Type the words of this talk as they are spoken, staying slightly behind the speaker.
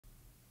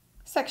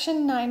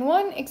Section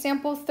 9.1,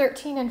 example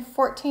 13 and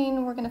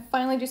 14, we're going to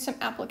finally do some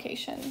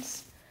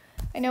applications.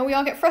 I know we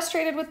all get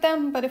frustrated with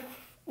them, but if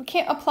we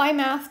can't apply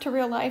math to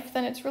real life,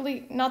 then it's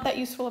really not that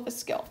useful of a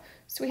skill.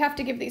 So we have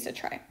to give these a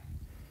try.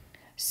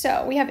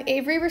 So we have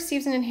Avery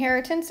receives an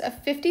inheritance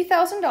of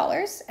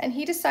 $50,000, and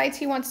he decides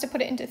he wants to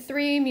put it into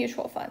 3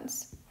 mutual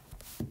funds.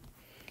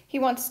 He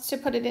wants to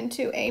put it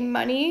into a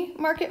money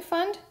market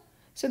fund.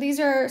 So these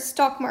are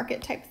stock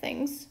market type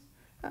things.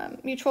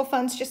 Mutual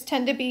funds just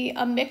tend to be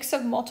a mix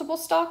of multiple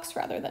stocks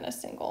rather than a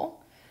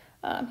single.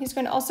 He's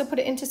going to also put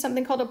it into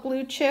something called a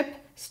blue chip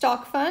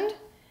stock fund.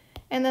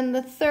 And then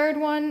the third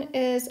one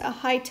is a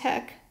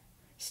high-tech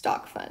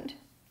stock fund.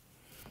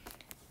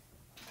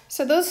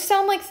 So those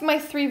sound like my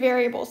 3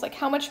 variables, like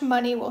how much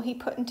money will he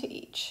put into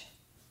each.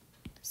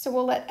 So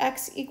we'll let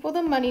X equal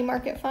the money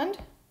market fund.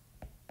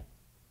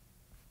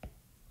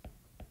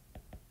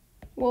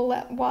 We'll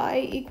let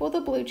Y equal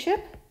the blue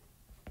chip.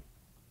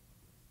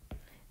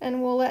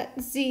 And we'll let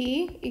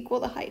Z equal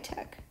the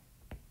high-tech.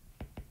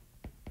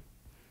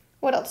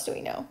 What else do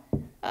we know?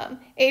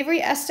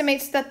 Avery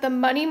estimates that the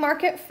money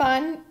market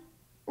fund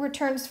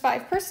returns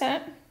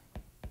 5%,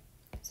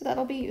 so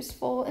that'll be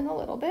useful in a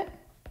little bit.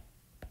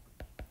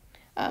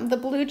 The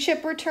blue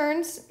chip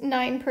returns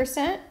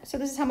 9%, so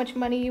this is how much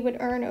money you would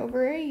earn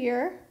over a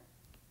year.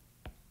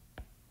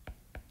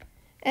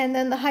 And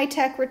then the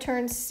high-tech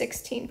returns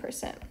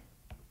 16%.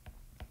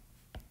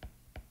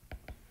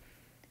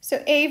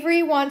 So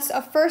Avery wants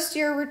a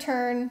first-year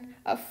return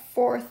of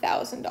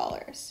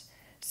 $4,000.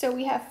 So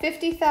we have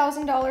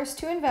 $50,000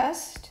 to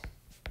invest,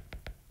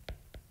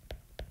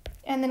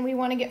 and then we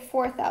want to get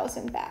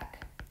 $4,000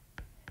 back.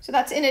 So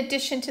that's in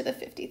addition to the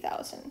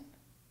 $50,000.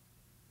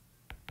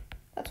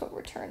 That's what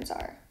returns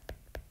are.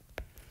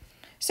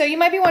 So you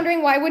might be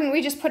wondering, why wouldn't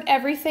we just put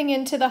everything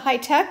into the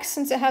high-tech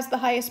since it has the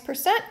highest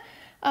percent?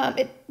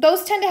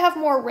 Those tend to have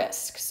more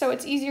risk, so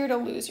it's easier to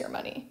lose your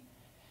money.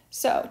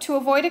 So to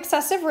avoid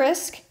excessive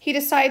risk, he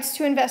decides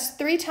to invest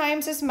 3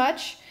 times as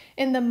much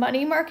in the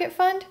money market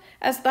fund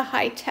as the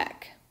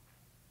high-tech.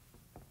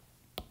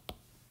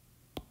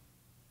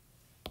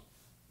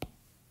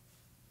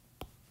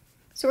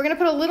 So we're going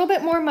to put a little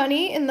bit more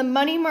money in the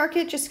money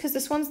market just because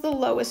this one's the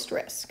lowest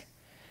risk.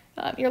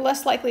 You're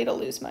less likely to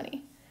lose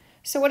money.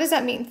 So what does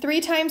that mean?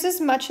 3 times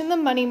as much in the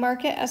money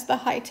market as the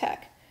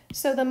high-tech.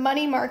 So the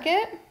money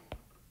market,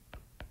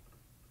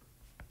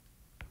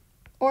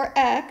 or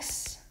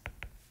X,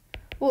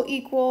 will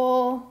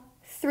equal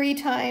 3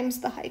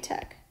 times the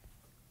high-tech.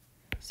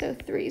 So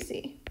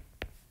 3Z.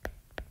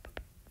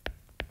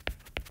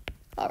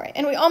 All right,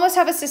 and we almost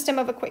have a system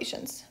of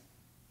equations.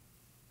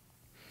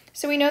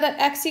 So we know that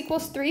X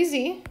equals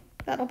 3Z.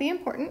 That'll be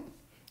important.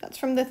 That's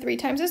from the 3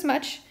 times as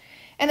much.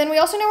 And then we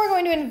also know we're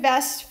going to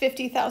invest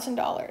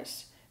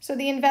 $50,000. So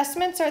the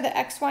investments are the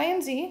X, Y,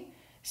 and Z.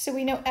 So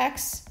we know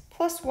X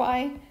plus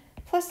Y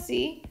plus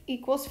Z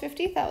equals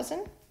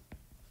 50,000.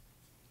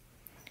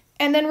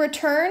 And then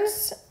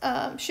returns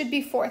should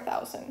be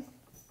 4,000.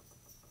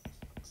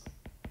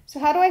 So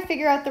how do I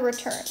figure out the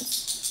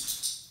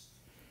returns?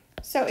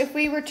 So if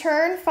we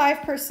return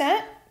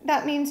 5%,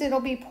 that means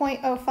it'll be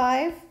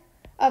 0.05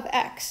 of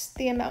X,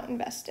 the amount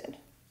invested.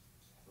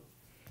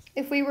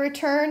 If we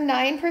return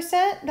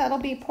 9%, that'll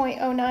be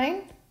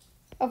 0.09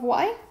 of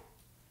Y.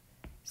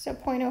 So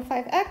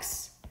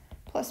 0.05X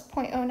plus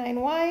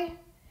 0.09Y.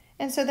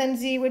 And so then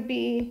Z would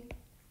be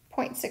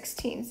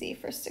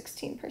 0.16Z for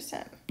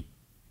 16%.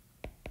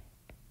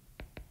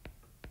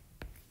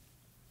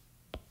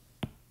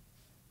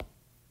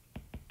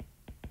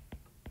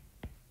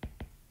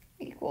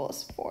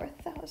 Equals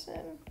 4,000.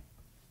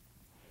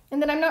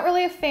 And then I'm not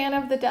really a fan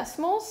of the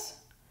decimals,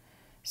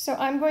 so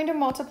I'm going to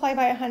multiply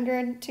by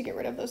 100 to get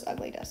rid of those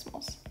ugly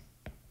decimals,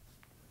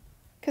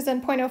 because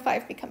then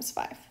 0.05 becomes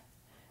 5.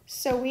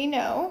 So we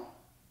know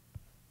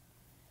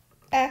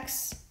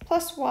X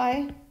plus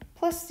Y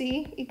plus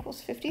Z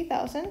equals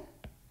 50,000,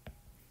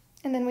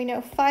 and then we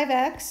know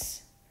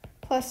 5X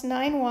plus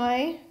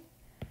 9Y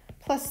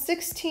plus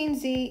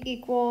 16Z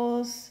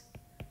equals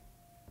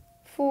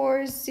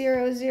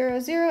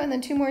 4000, and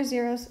then 2 more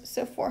zeros,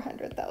 so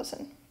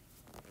 400,000.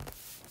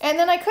 And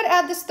then I could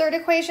add this third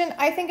equation.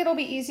 I think it'll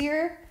be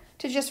easier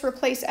to just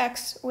replace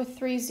X with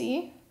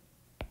 3Z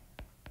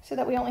so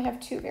that we only have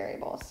 2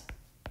 variables,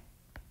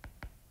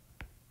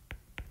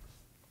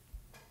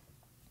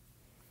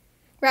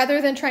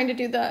 rather than trying to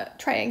do the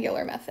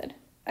triangular method.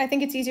 I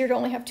think it's easier to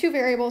only have 2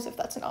 variables if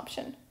that's an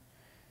option.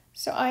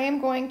 So I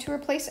am going to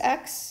replace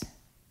X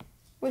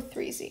with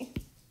 3Z.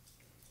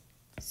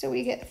 So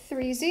we get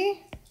 3Z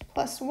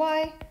plus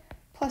Y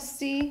plus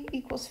Z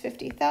equals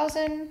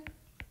 50,000.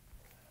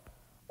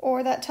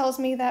 Or that tells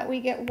me that we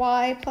get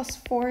Y plus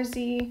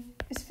 4Z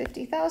is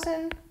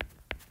 50,000.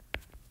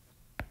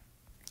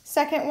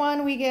 Second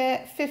one, we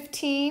get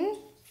 15,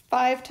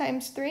 5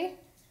 times 3.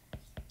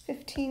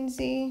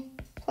 15Z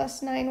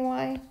plus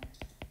 9Y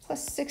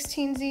plus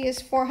 16Z is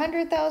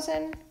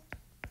 400,000.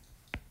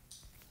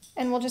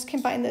 And we'll just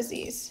combine the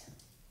Z's.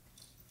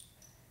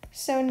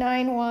 So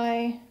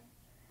 9Y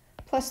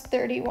plus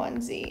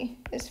 31Z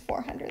is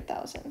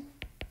 400,000.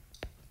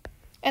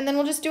 And then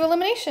we'll just do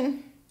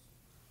elimination.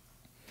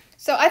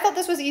 So I thought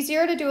this was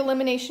easier to do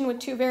elimination with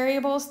 2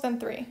 variables than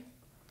 3.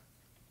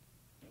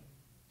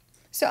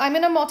 So I'm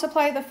going to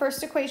multiply the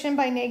first equation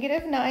by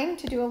 -9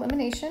 to do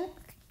elimination.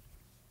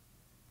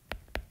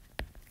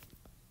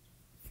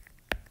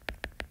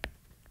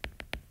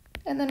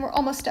 And then we're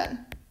almost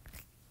done.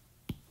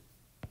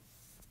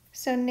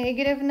 So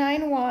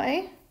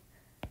 -9y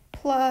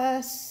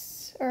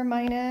plus or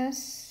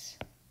minus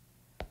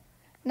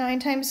 9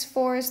 times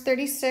 4 is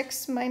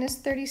 36 minus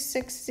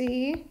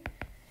 36z.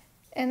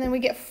 And then we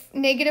get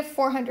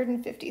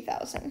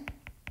 -450,000.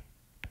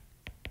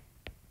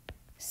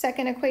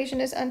 Second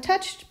equation is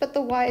untouched, but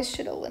the y's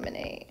should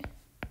eliminate.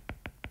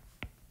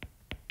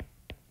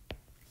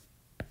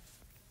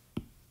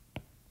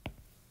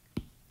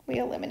 We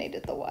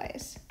eliminated the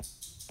y's.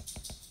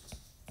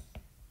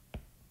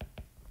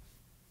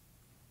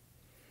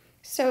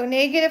 So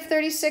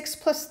 -36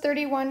 plus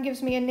 31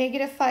 gives me a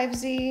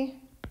 -5z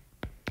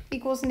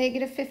equals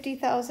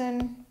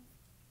 -50,000.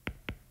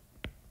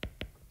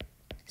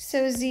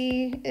 So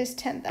z is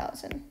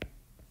 10,000.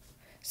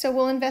 So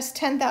we'll invest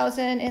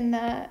 10,000 in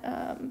that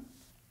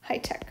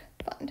high-tech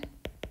fund.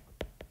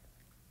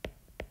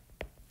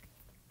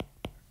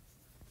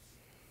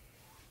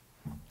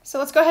 So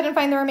let's go ahead and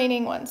find the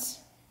remaining ones.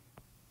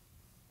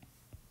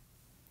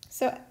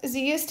 So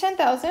z is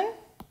 10,000.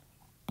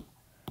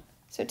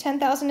 So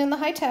 10,000 in the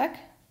high-tech.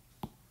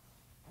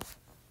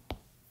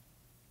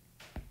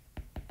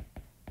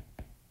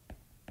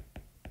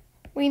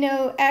 We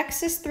know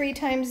x is 3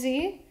 times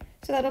z,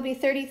 so that'll be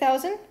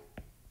 30,000.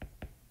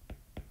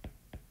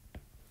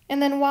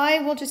 And then y,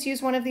 we'll just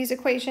use one of these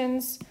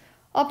equations.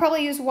 I'll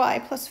probably use y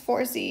plus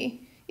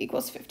 4z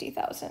equals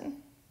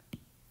 50,000.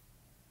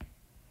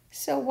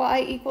 So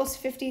y equals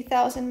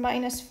 50,000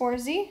 minus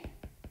 4z.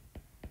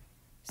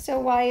 So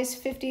y is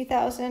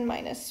 50,000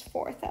 minus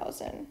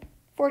 4,000,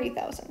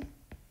 40,000,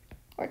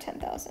 or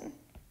 10,000.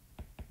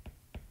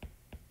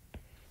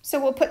 So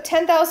we'll put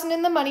 10,000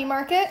 in the money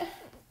market,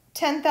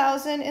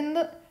 30,000 in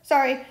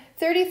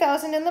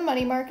the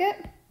money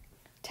market,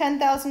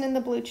 10,000 in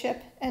the blue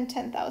chip, and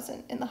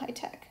 10,000 in the high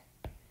tech.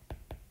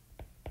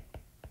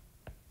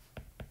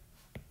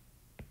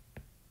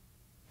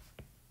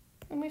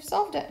 And we've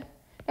solved it.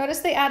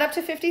 Notice they add up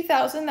to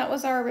 50,000. That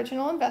was our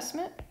original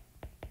investment.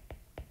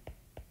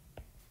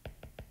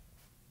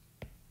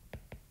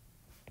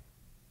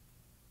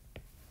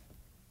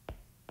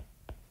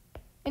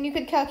 And you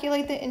could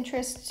calculate the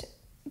interest,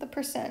 the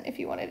percent, if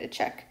you wanted to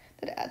check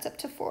that it adds up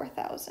to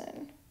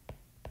 4,000.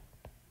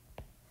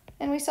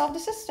 And we solved a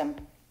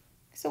system.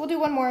 So we'll do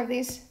one more of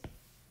these.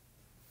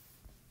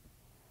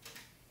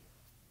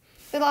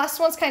 The last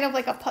one's kind of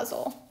like a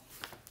puzzle.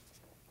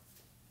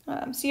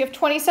 So you have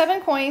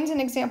 27 coins in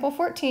example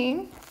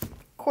 14,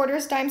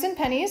 quarters, dimes, and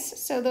pennies.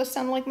 So those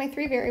sound like my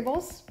 3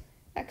 variables.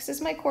 X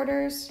is my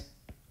quarters,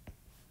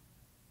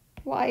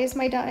 Y is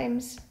my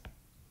dimes,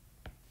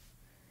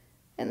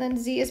 and then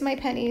Z is my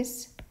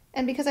pennies.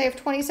 And because I have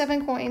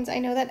 27 coins, I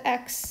know that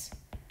X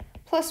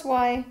plus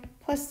Y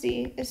plus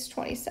Z is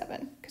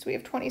 27, because we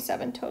have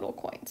 27 total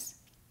coins.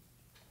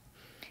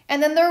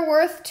 And then they're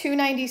worth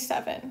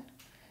 $297.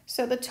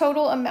 So the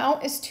total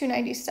amount is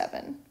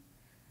 $297.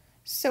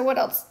 So what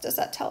else does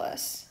that tell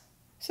us?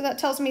 So that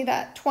tells me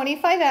that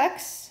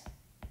 25x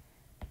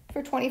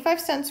for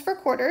 25 cents for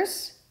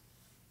quarters.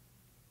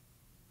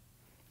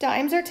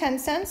 Dimes are 10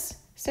 cents,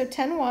 so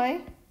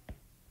 10y.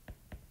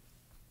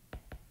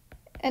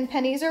 And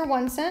pennies are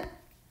 1 cent,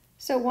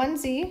 so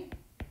 1z.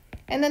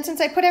 And then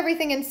since I put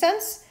everything in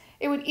cents,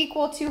 it would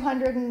equal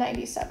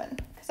 297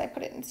 because I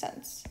put it in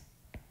cents.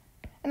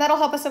 And that'll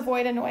help us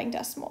avoid annoying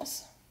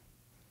decimals.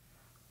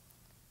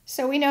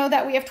 So we know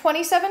that we have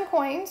 27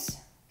 coins.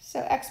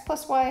 So x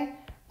plus y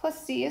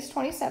plus z is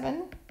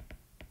 27.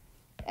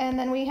 And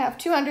then we have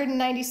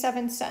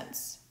 297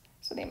 cents,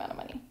 so the amount of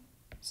money.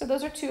 So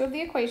those are 2 of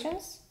the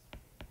equations.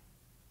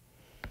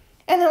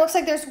 And then it looks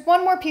like there's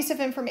one more piece of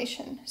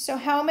information. So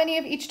how many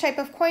of each type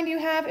of coin do you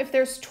have if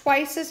there's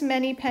twice as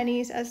many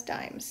pennies as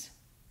dimes?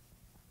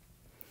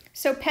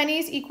 So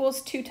pennies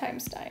equals 2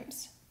 times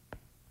dimes.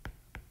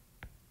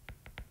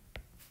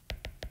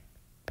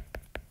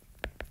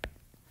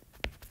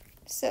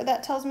 So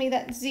that tells me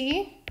that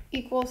z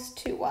equals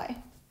 2y.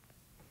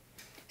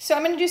 So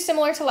I'm going to do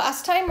similar to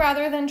last time.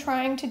 Rather than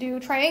trying to do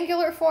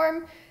triangular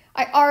form,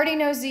 I already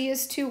know z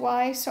is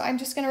 2y, so I'm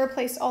just going to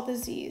replace all the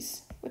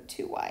z's with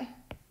 2y.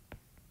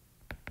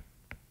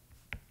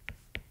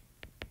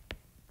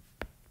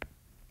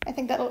 I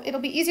think it'll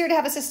be easier to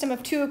have a system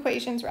of 2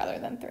 equations rather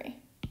than 3.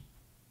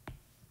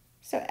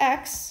 So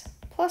x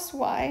plus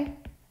y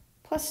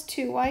plus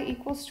 2y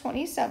equals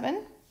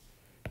 27,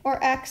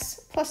 or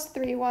x plus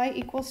 3y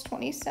equals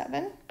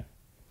 27.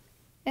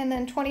 And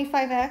then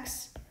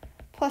 25x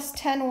plus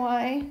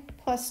 10y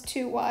plus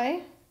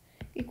 2y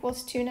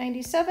equals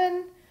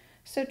 297.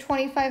 So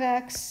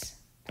 25x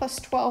plus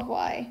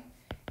 12y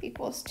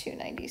equals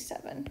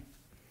 297.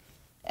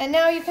 And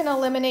now you can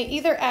eliminate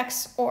either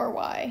x or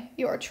y,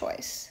 your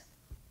choice.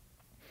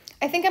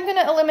 I think I'm going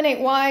to eliminate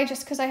y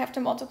just because I have to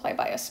multiply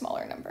by a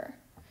smaller number.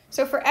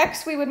 So for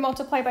x, we would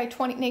multiply by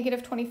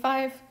negative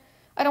 25.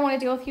 I don't want to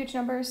deal with huge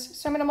numbers,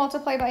 so I'm going to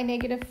multiply by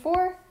negative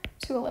 4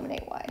 to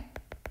eliminate y.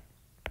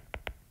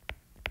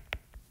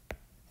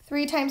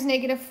 3 times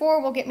negative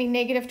 4 will get me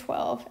negative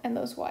 12, and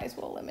those y's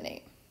will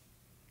eliminate.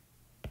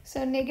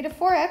 So negative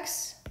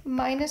 4x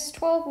minus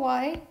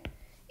 12y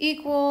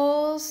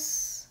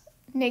equals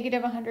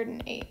negative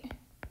 108.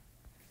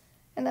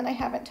 And then I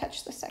haven't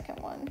touched the second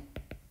one.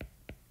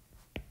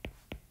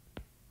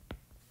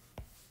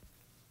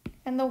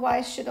 And the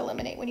y's should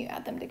eliminate when you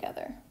add them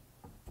together.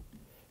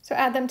 So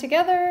add them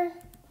together.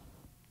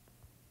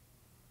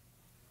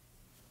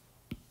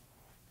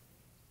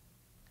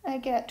 I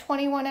get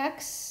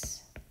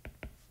 21x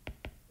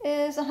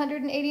is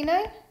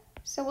 189.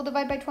 So we'll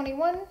divide by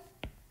 21.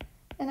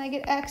 And I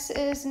get x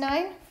is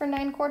 9 for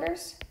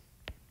 9/4.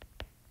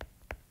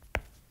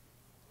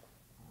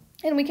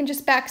 And we can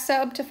just back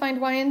sub to find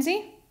y and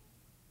z.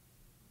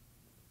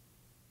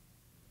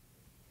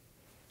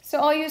 So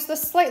I'll use the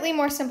slightly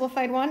more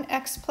simplified one.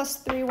 X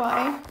plus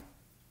 3y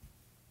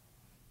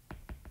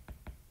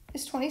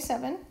is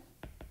 27.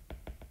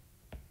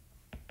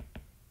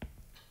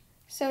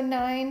 So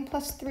 9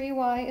 plus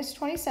 3y is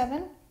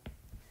 27.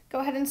 Go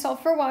ahead and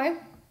solve for y.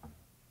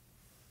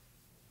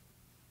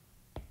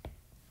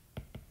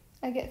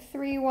 I get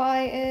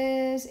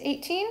 3y is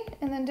 18,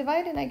 and then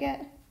divide, and I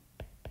get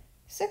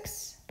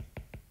 6.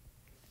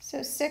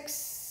 So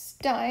 6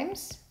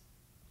 dimes.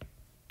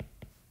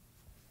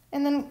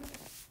 And then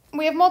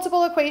we have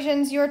multiple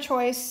equations, your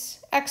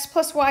choice. X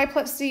plus y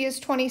plus z is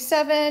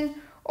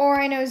 27, or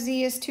I know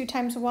z is 2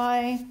 times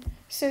y,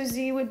 so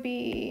z would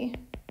be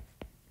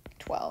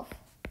 12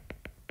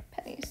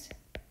 pennies.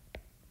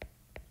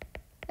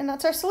 And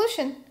that's our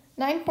solution.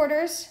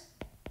 9/4,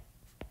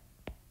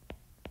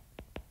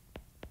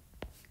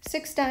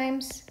 6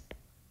 dimes,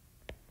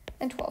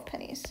 and 12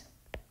 pennies.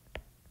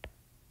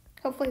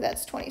 Hopefully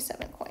that's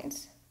 27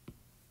 coins.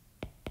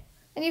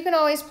 And you can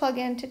always plug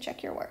in to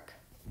check your work.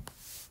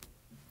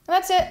 And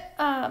that's it.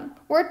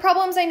 Word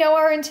problems I know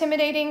are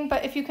intimidating,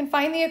 but if you can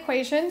find the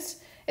equations,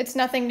 it's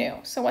nothing new.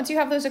 So once you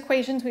have those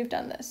equations, we've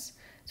done this.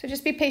 So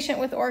just be patient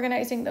with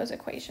organizing those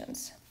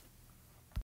equations.